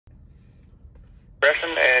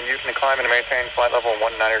Progression and using the climb and maintain flight level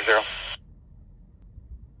 190.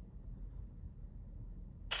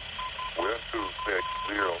 Wind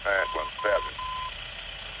 260 at 17.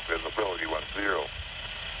 Visibility 10.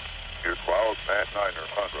 Your clouds at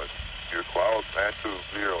 900. Your clouds at 20,000.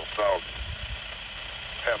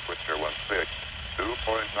 Temperature 16.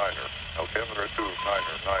 2.9er. Altimeter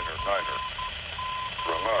 2,999er.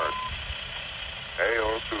 Remark.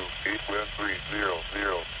 AO2, east wind 30029er/01000,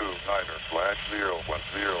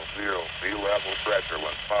 sea level pressure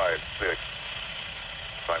 156.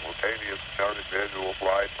 Simultaneous charted visual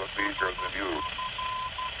flight procedures in use.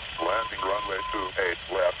 Landing runway 28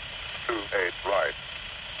 left, 28 right.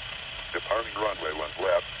 Departing runway 1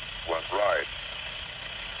 left, 1 right.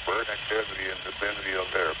 Bird activity in vicinity of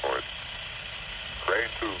airport.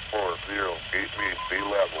 Crane 240, feet mean sea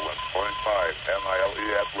level 1.5 miles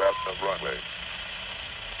west of runway.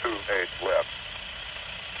 28 left.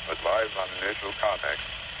 Advise on initial contact.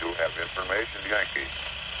 You'll have information Yankee.